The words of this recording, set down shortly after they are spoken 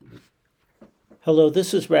Hello,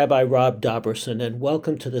 this is Rabbi Rob Doberson, and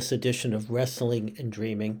welcome to this edition of Wrestling and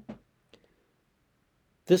Dreaming.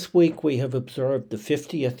 This week we have observed the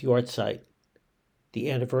 50th Yortzeit, the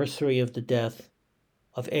anniversary of the death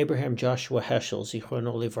of Abraham Joshua Heschel,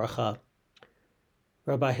 Zichrono Livracha.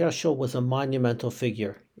 Rabbi Heschel was a monumental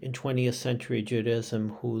figure in 20th century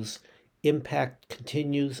Judaism whose impact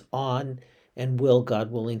continues on and will, God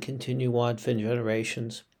willing, continue on for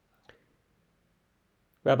generations.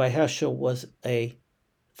 Rabbi Heschel was a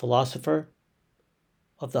philosopher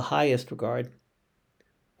of the highest regard,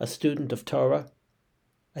 a student of Torah,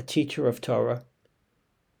 a teacher of Torah,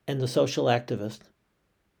 and the social activist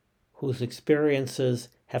whose experiences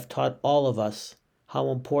have taught all of us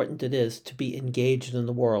how important it is to be engaged in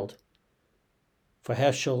the world. For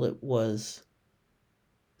Heschel, it was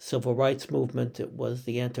civil rights movement, it was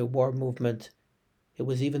the anti-war movement, it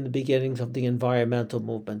was even the beginnings of the environmental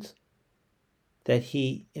movement, that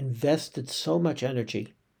he invested so much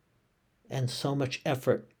energy and so much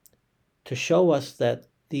effort to show us that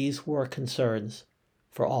these were concerns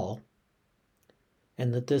for all,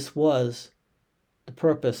 and that this was the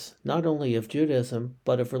purpose not only of Judaism,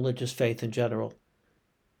 but of religious faith in general,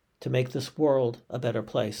 to make this world a better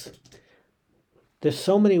place. There's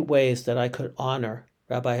so many ways that I could honor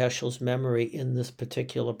Rabbi Heschel's memory in this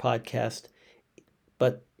particular podcast,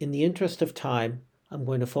 but in the interest of time, I'm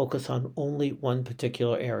going to focus on only one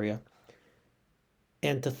particular area,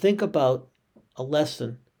 and to think about a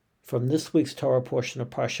lesson from this week's Torah portion of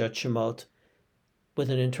Parshat Shemot with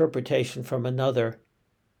an interpretation from another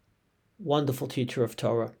wonderful teacher of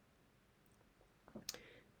Torah.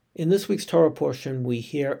 In this week's Torah portion, we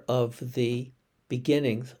hear of the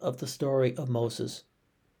beginnings of the story of Moses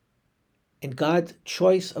and God's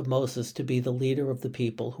choice of Moses to be the leader of the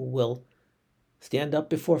people who will stand up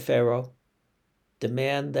before Pharaoh,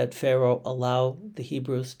 demand that Pharaoh allow the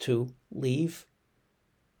Hebrews to leave,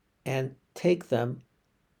 and take them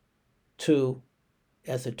to,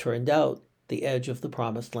 as it turned out, the edge of the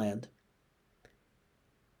promised land.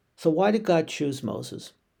 So why did God choose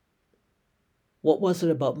Moses? What was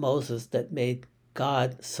it about Moses that made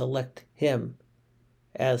God select him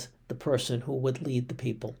as the person who would lead the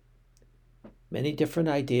people? Many different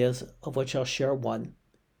ideas, of which I'll share one.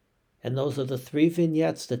 And those are the three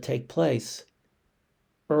vignettes that take place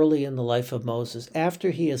early in the life of Moses.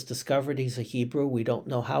 After he has discovered he's a Hebrew, we don't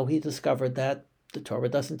know how he discovered that. The Torah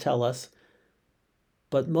doesn't tell us.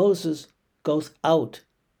 But Moses goes out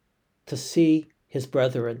to see his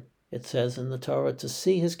brethren, it says in the Torah, to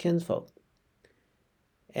see his kinsfolk.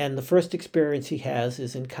 And the first experience he has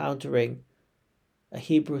is encountering a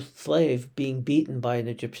Hebrew slave being beaten by an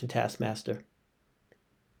Egyptian taskmaster.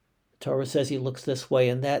 The Torah says he looks this way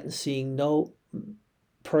and that, and seeing no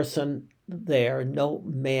person there, no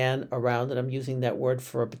man around, and I'm using that word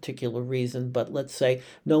for a particular reason, but let's say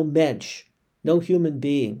no mensch, no human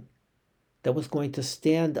being that was going to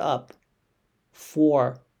stand up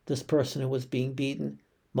for this person who was being beaten,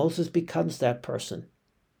 Moses becomes that person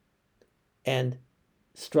and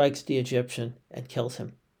strikes the Egyptian and kills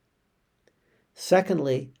him.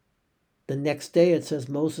 Secondly, the next day it says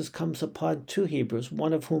Moses comes upon two Hebrews,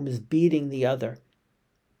 one of whom is beating the other,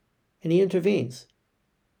 and he intervenes.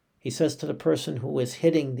 He says to the person who is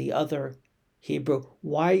hitting the other Hebrew,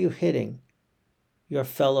 "Why are you hitting your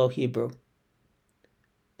fellow Hebrew?"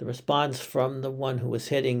 The response from the one who is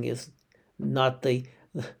hitting is not the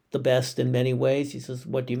best in many ways. He says,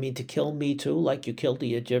 "What do you mean, to kill me too, like you killed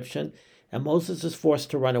the Egyptian?" And Moses is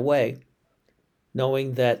forced to run away,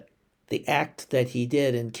 knowing that the act that he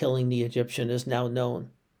did in killing the Egyptian is now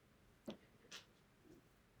known.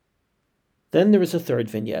 Then there is a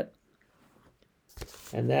third vignette,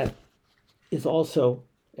 and that is also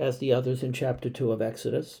as the others in chapter 2 of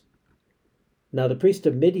Exodus. Now the priest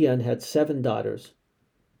of Midian had 7 daughters.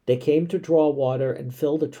 They came to draw water and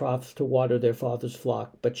fill the troughs to water their father's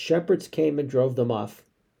flock, but shepherds came and drove them off.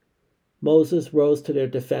 Moses rose to their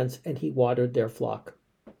defense, and he watered their flock.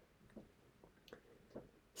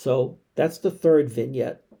 So that's the third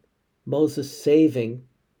vignette, Moses saving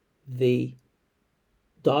the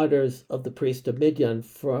daughters of the priest of Midian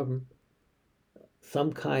from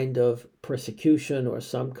some kind of persecution or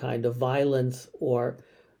some kind of violence or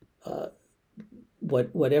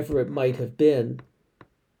whatever it might have been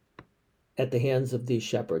at the hands of these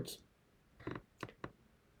shepherds.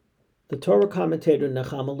 The Torah commentator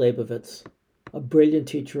Nechama Leibovitz, a brilliant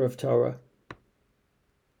teacher of Torah,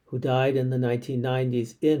 who died in the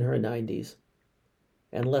 1990s, in her 90s,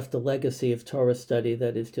 and left a legacy of Torah study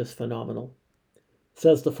that is just phenomenal,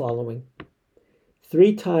 says the following: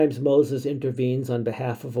 3 times Moses intervenes on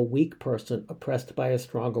behalf of a weak person oppressed by a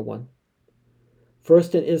stronger one.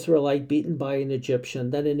 First an Israelite beaten by an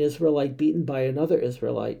Egyptian, then an Israelite beaten by another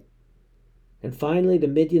Israelite, and finally the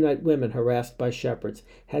Midianite women harassed by shepherds.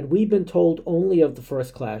 Had we been told only of the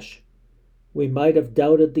first clash, we might have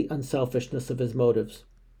doubted the unselfishness of his motives.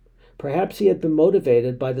 Perhaps he had been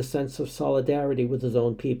motivated by the sense of solidarity with his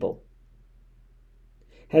own people.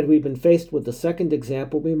 Had we been faced with the second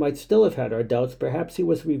example, we might still have had our doubts. Perhaps he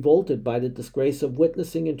was revolted by the disgrace of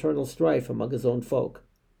witnessing internal strife among his own folk.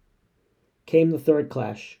 Came the third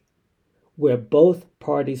clash, where both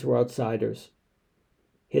parties were outsiders.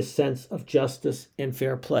 His sense of justice and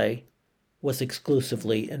fair play was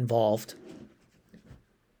exclusively involved.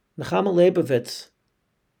 Nechama Leibovitz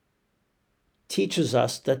teaches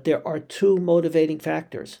us that there are two motivating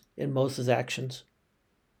factors in Moses' actions.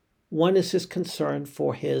 One is his concern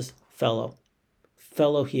for his fellow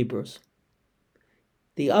Hebrews.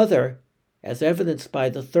 The other, as evidenced by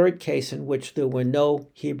the third case in which there were no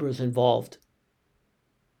Hebrews involved,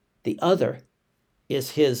 the other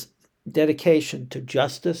is his dedication to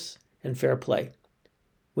justice and fair play,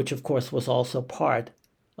 which of course was also part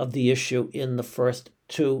of the issue in the first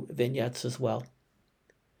two vignettes as well.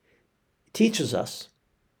 It teaches us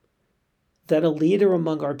that a leader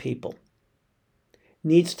among our people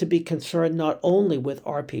needs to be concerned not only with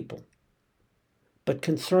our people, but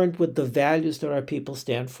concerned with the values that our people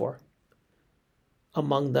stand for.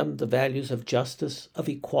 Among them, the values of justice, of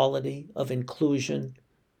equality, of inclusion,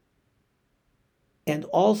 and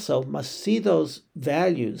also must see those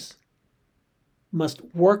values, must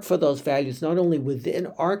work for those values not only within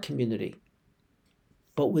our community,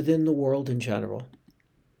 but within the world in general.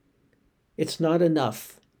 It's not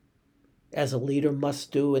enough, as a leader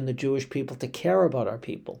must do in the Jewish people, to care about our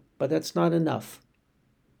people, but that's not enough.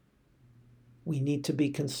 We need to be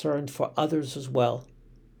concerned for others as well.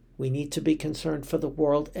 We need to be concerned for the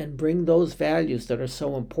world and bring those values that are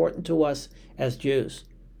so important to us as Jews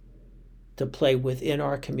to play within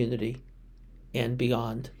our community and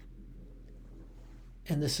beyond.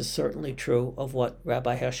 And this is certainly true of what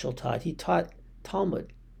Rabbi Heschel taught. He taught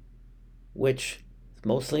Talmud, which is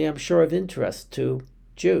mostly, I'm sure, of interest to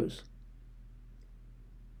Jews.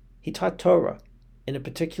 He taught Torah in a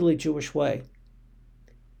particularly Jewish way.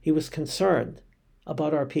 He was concerned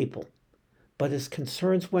about our people, but his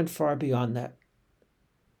concerns went far beyond that.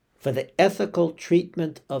 For the ethical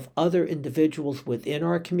treatment of other individuals within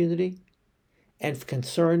our community and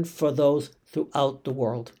concern for those throughout the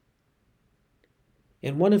world.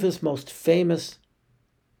 In one of his most famous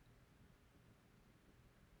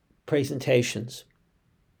presentations,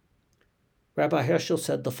 Rabbi Heschel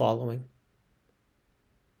said the following: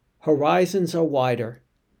 "Horizons are wider,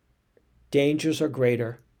 dangers are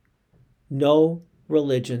greater. No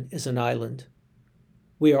religion is an island.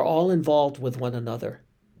 We are all involved with one another.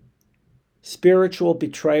 Spiritual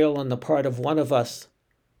betrayal on the part of one of us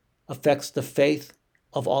affects the faith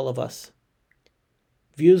of all of us.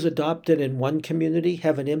 Views adopted in one community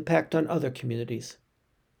have an impact on other communities.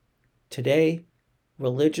 Today,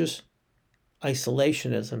 religious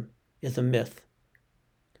isolationism is a myth.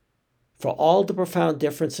 For all the profound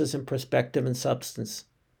differences in perspective and substance,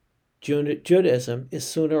 Judaism is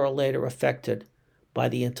sooner or later affected by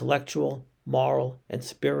the intellectual, moral, and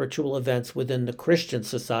spiritual events within the Christian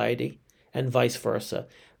society, and vice versa."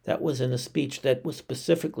 That was in a speech that was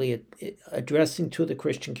specifically addressing to the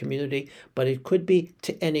Christian community, but it could be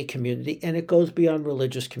to any community, and it goes beyond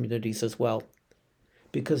religious communities as well.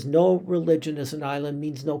 Because no religion as an island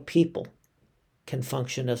means no people can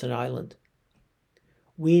function as an island.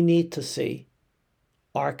 We need to see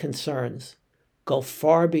our concerns go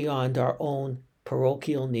far beyond our own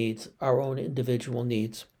parochial needs, our own individual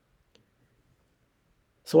needs.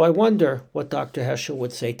 So I wonder what Dr. Heschel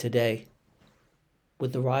would say today,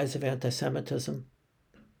 with the rise of anti-Semitism,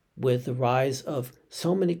 with the rise of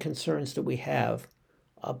so many concerns that we have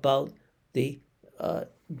about the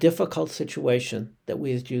difficult situation that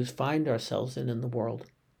we as Jews find ourselves in the world.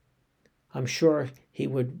 I'm sure he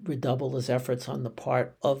would redouble his efforts on the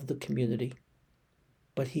part of the community,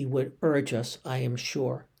 but he would urge us, I am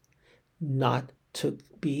sure, not to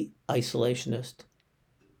be isolationist,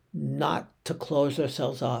 not to close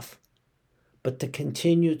ourselves off, but to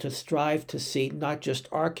continue to strive to see not just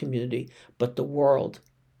our community, but the world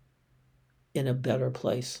in a better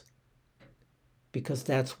place. Because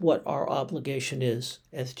that's what our obligation is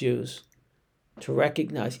as Jews, to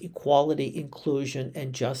recognize equality, inclusion,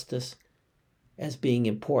 and justice as being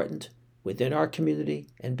important within our community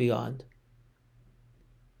and beyond.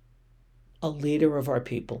 A leader of our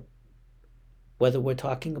people, whether we're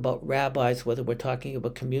talking about rabbis, whether we're talking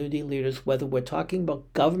about community leaders, whether we're talking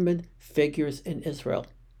about government figures in Israel,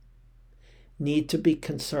 need to be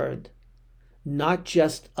concerned not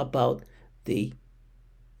just about the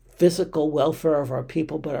physical welfare of our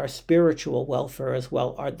people, but our spiritual welfare as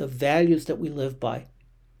well, are the values that we live by.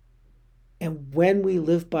 And when we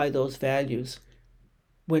live by those values,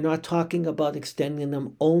 we're not talking about extending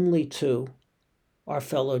them only to our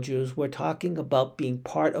fellow Jews. We're talking about being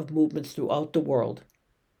part of movements throughout the world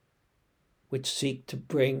which seek to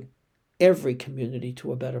bring every community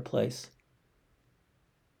to a better place,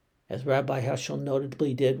 as Rabbi Heschel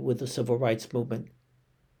notably did with the Civil Rights Movement,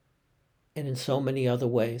 and in so many other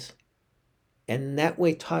ways. And in that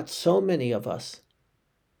way taught so many of us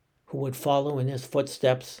who would follow in his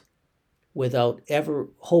footsteps without ever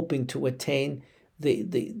hoping to attain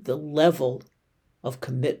the level of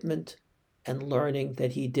commitment and learning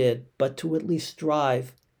that he did, but to at least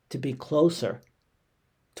strive to be closer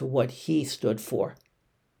to what he stood for,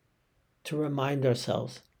 to remind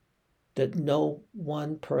ourselves that no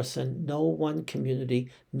one person, no one community,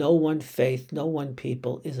 no one faith, no one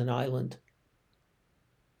people is an island,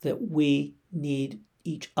 that we need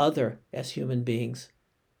each other as human beings,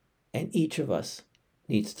 and each of us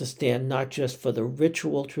needs to stand not just for the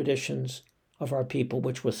ritual traditions of our people,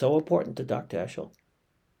 which were so important to Dr. Heschel,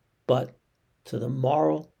 but to the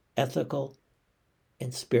moral, ethical,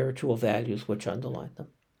 and spiritual values which underline them.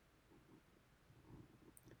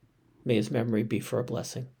 May his memory be for a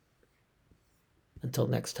blessing. Until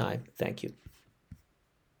next time, thank you.